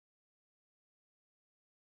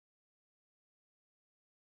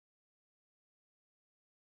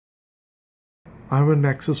I have a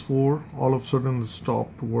Nexus 4, all of a sudden it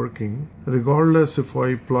stopped working. Regardless if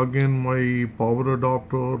I plug in my power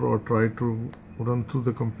adapter or try to run through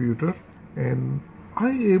the computer, and I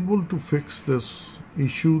able to fix this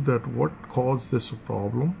issue, that what caused this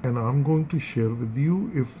problem, and I'm going to share with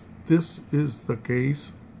you. If this is the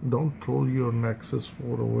case, don't throw your Nexus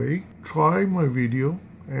 4 away. Try my video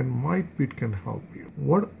and might be it can help you.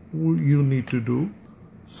 What you need to do?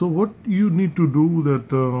 So what you need to do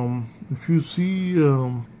that if you see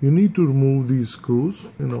you need to remove these screws.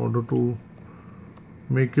 In order to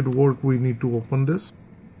make it work, we need to open this.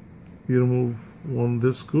 You remove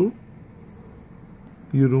this screw,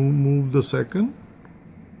 you remove the second.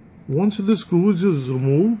 Once the screws is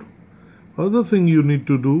removed, other thing you need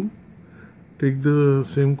to do, take the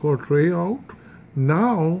SIM card tray out.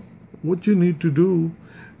 Now what you need to do,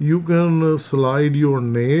 you can slide your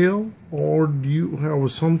nail, or you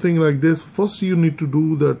have something like this. First you need to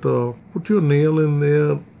do that, put your nail in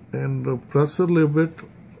there and press a little bit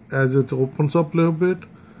as it opens up a little bit,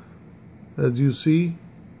 as you see.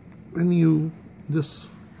 Then you just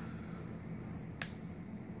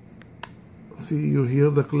see, you hear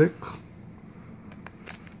the click.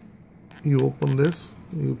 You open this,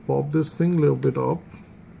 you pop this thing a little bit up.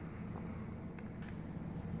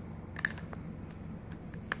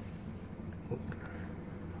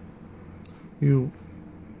 You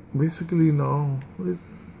basically, now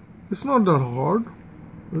it's not that hard.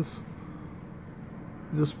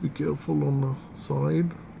 Just be careful on the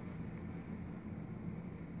side.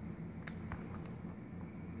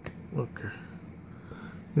 Okay.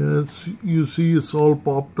 Yes, you see it's all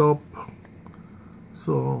popped up.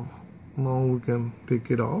 So now we can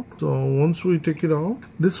take it out. So once we take it out,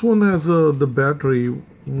 this one has the battery.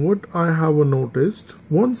 What I have noticed,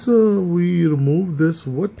 once we remove this,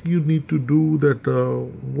 what you need to do, that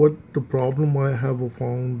what the problem I have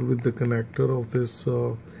found with the connector of this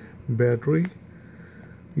battery,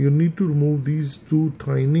 you need to remove these two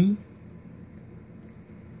tiny,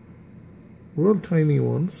 real tiny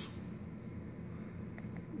ones,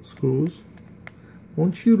 screws.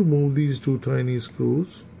 Once you remove these two tiny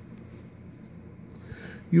screws,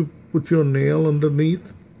 you put your nail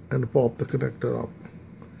underneath and pop the connector up.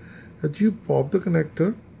 As you pop the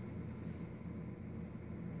connector,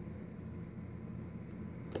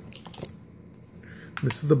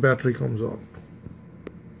 this is the battery comes out.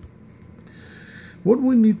 What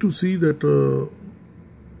we need to see, that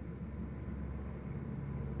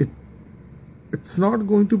it's not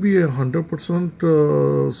going to be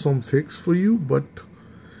 100% some fix for you, but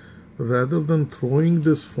rather than throwing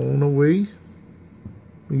this phone away,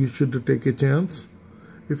 you should take a chance.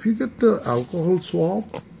 If you get the alcohol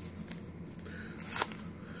swab,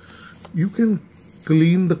 you can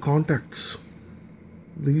clean the contacts.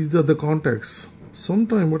 These are the contacts.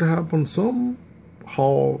 Sometimes what happens,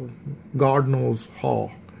 somehow, God knows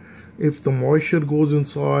how, if the moisture goes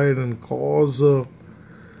inside and cause the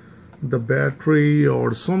battery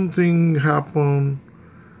or something happen,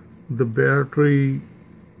 the battery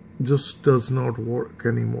just does not work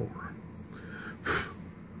anymore.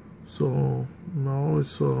 So now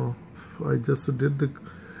it's I just did the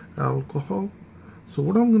alcohol. So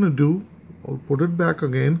what I'm gonna do, I'll put it back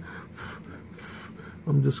again.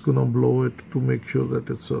 I'm just gonna blow it to make sure that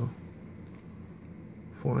it's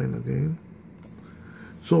fine again.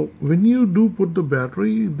 So when you do put the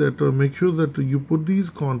battery, that make sure that you put these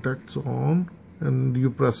contacts on and you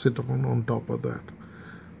press it on top of that.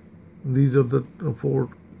 These are the 4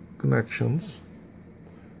 connections,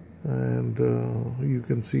 and you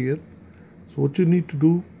can see it. So what you need to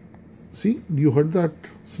do, see, you heard that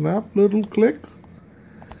snap little click?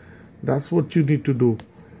 That's what you need to do.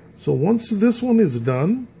 So once this one is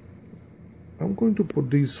done, I'm going to put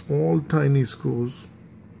these small tiny screws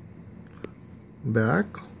back.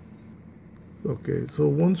 Okay, so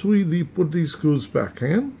once we put these screws back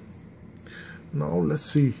in, now let's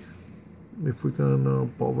see if we can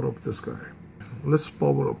power up this guy. Let's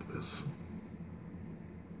power up this.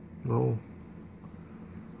 Now,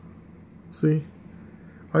 see,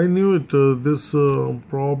 I knew it. This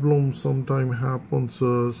problem sometime happens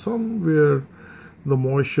somewhere. The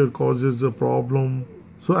moisture causes a problem.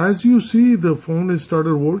 So as you see, the phone has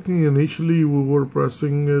started working. Initially we were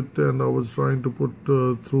pressing it and I was trying to put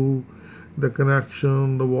through the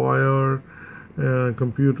connection, the wire,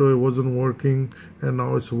 computer, it wasn't working, and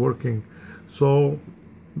now it's working. So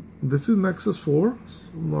this is Nexus 4.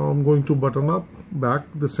 Now I'm going to button up back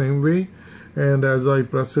the same way, and as I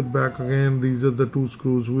press it back again, these are the 2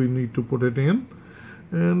 screws we need to put it in,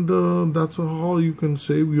 and that's how you can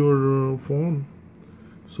save your phone.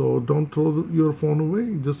 So don't throw your phone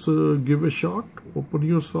away, just give a shot, open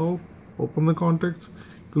yourself, Open the contacts,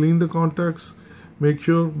 clean the contacts, make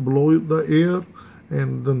sure blow the air,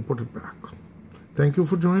 and then put it back. Thank you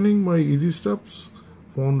for joining my easy steps,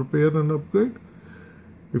 phone repair and upgrade.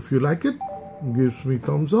 If you like it, give me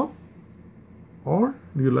thumbs up, or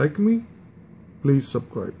do you like me? Please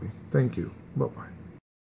subscribe me. Thank you. Bye-bye.